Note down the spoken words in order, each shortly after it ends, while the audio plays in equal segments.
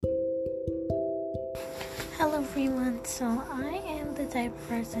everyone, so I am the type of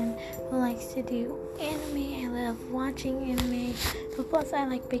person who likes to do anime. I love watching anime, but plus I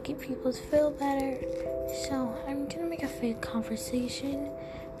like making people feel better. So I'm gonna make a fake conversation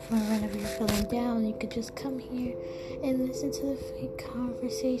for whenever you're feeling down. You could just come here and listen to the fake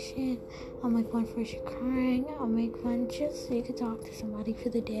conversation. I'll make one for you crying. I'll make one just so you could talk to somebody for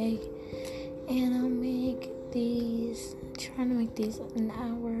the day. And I'll trying to make these an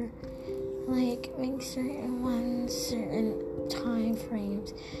hour. Like, make certain time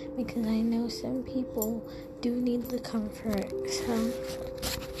frames, because I know some people do need the comfort. So,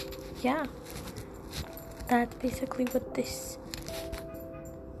 yeah, that's basically what this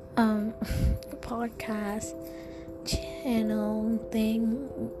podcast channel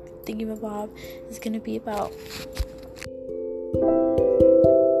thingy-mabob is gonna be about.